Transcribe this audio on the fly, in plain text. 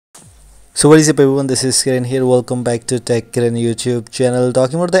So what is up everyone, this is Karan here. Welcome back to Tech Karan YouTube channel.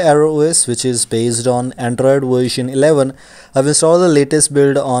 Talking about the Arrow OS, which is based on Android version 11. I've installed the latest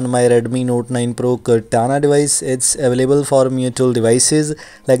build on my Redmi Note 9 Pro Cortana device. It's available for multiple devices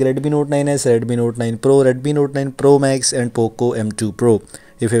like Redmi Note 9s, Redmi Note 9 Pro, Redmi Note 9 Pro Max and Poco M2 Pro.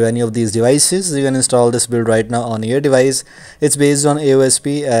 If you have any of these devices, you can install this build right now on your device. It's based on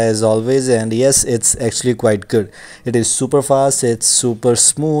AOSP as always, and yes, it's actually quite good. It is super fast, it's super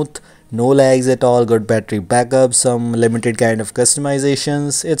smooth, no lags at all, good battery backup, some limited kind of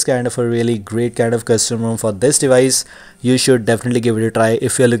customizations. It's kind of a really great kind of custom ROM for this device. You should definitely give it a try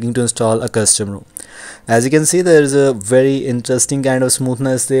if you're looking to install a custom ROM. As you can see, there is a very interesting kind of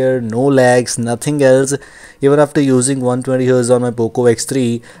smoothness there, no lags, nothing else. Even after using 120Hz on my Poco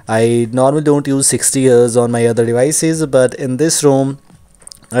X3, I normally don't use 60Hz on my other devices, but in this ROM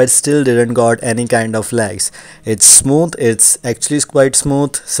I still didn't got any kind of lags. It's smooth, it's actually quite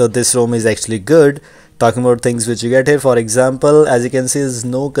smooth, so this ROM is actually good. Talking about things which you get here, for example, as you can see, there's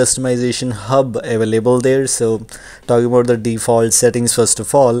no customization hub available there. So talking about the default settings, first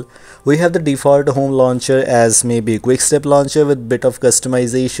of all, we have the default home launcher as maybe a quick step launcher with bit of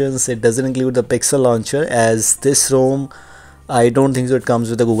customizations. It doesn't include the pixel launcher, as this ROM, I don't think so it comes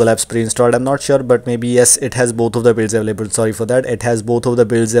with the Google Apps pre-installed. I'm not sure, but maybe yes, it has both of the builds available. Sorry for that, it has both of the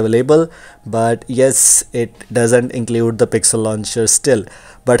builds available, but yes, it doesn't include the pixel launcher still,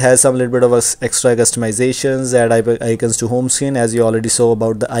 but has some little bit of extra customizations, add icons to home screen, as you already saw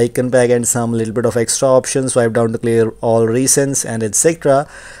about the icon pack, and some little bit of extra options, swipe down to clear all recents and etc.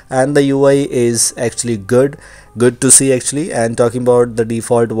 And the UI is actually good to see actually. And talking about the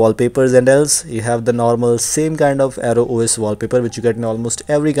default wallpapers and else, you have the normal same kind of Arrow OS wallpaper which you get in almost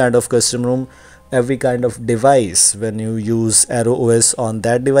every kind of custom ROM, every kind of device. When you use Arrow OS on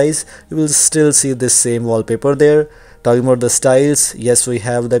that device, you will still see this same wallpaper there. Talking about the styles, yes, we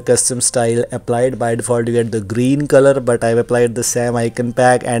have the custom style applied. By default you get the green color, but I've applied the same icon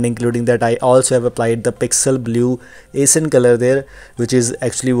pack, and including that I also have applied the pixel blue accent color there, which is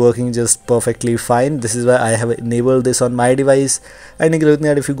actually working just perfectly fine. This is why I have enabled this on my device. And including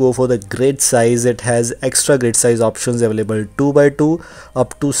that, if you go for the grid size, it has extra grid size options available, 2x2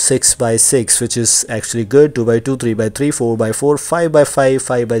 up to 6x6, which is actually good. 2x2, 3x3, 4x4,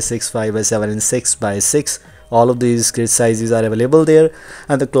 5x5, 5x6, 5x7 and 6x6. All of these grid sizes are available there.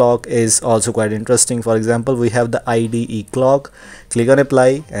 And the clock is also quite interesting. For example, we have the IDE clock. Click on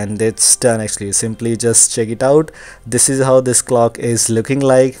apply and it's done. Actually, simply just check it out. This is how this clock is looking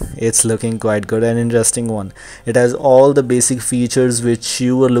like. It's looking quite good and interesting one. It has all the basic features which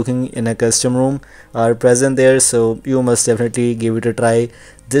you were looking in a custom ROM are present there, so you must definitely give it a try.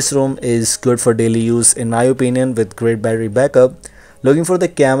 This ROM is good for daily use in my opinion, with great battery backup. Looking for the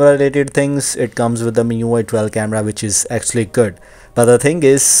camera related things, it comes with the MIUI 12 camera, which is actually good. But the thing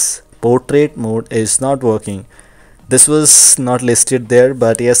is, portrait mode is not working. This was not listed there,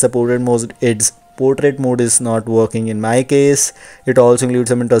 but yes, the portrait mode is not working in my case. It also includes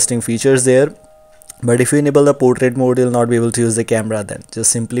some interesting features there. But if you enable the portrait mode, you'll not be able to use the camera then.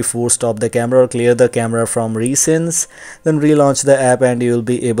 Just simply force stop the camera or clear the camera from recents, then relaunch the app and you will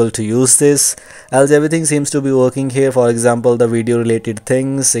be able to use this. Else everything seems to be working here. For example, the video related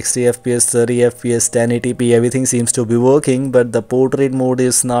things, 60 fps, 30 fps, 1080p, everything seems to be working, but the portrait mode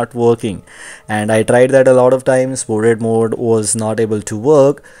is not working. And I tried that a lot of times, portrait mode was not able to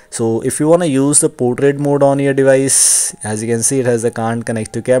work. So if you want to use the portrait mode on your device, as you can see, it has a can't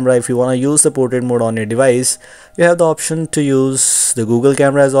connect to camera. If you want to use the portrait mode on your device, you have the option to use the Google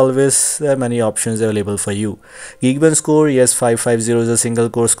camera. As always, there are many options available for you. Geekbench score, yes, 550 is a single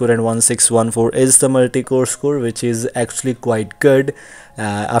core score and 1614 is the multi-core score, which is actually quite good.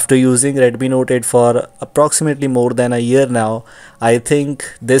 After using Redmi Note 8 for approximately more than a year now, I think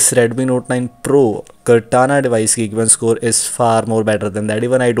this Redmi Note 9 Pro Cortana device Geekbench score is far more better than that.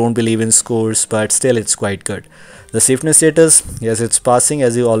 Even I don't believe in scores, but still it's quite good. The safety status, yes, it's passing,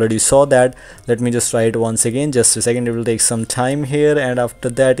 as you already saw that. Let me just try it once again, just a second, it will take some time here, and after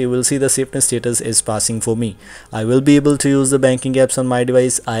that you will see the safety status is passing for me. I will be able to use the banking apps on my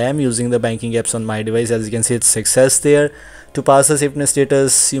device. I am using the banking apps on my device. As you can see, it's success there. To pass the safety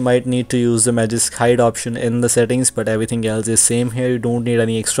status, you might need to use the magic hide option in the settings, but everything else is same here. You don't need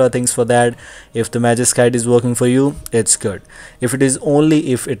any extra things for that. If the magic hide is working for you, it's good. If it is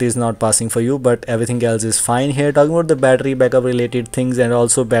only if it is not passing for you, but everything else is fine here. Talking about the battery backup related things and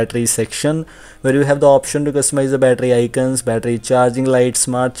also battery section, where you have the option to customize the battery icons, battery charging light,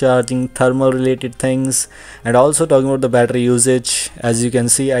 smart charging, thermal related things. And also talking about the battery usage, as you can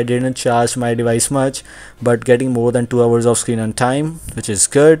see, I didn't charge my device much, but getting more than 2 hours of screen on time, which is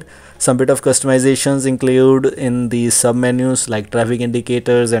good. Some bit of customizations include in the submenus like traffic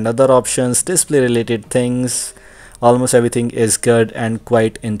indicators and other options, display related things. Almost everything is good and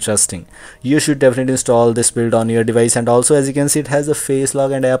quite interesting. You should definitely install this build on your device. And also, as you can see, it has a face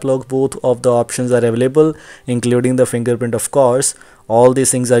lock and app lock. Both of the options are available, including the fingerprint, of course. All these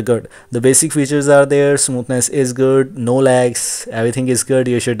things are good. The basic features are there, smoothness is good, no lags, everything is good.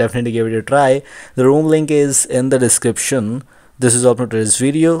 You should definitely give it a try. The room link is in the description. This is all for today's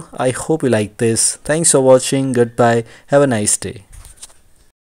video. I hope you like this. Thanks for watching. Goodbye. Have a nice day.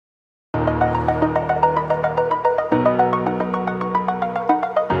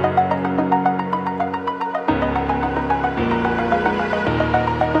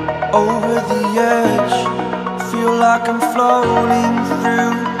 Over the edge, feel like I'm floating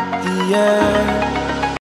through the air.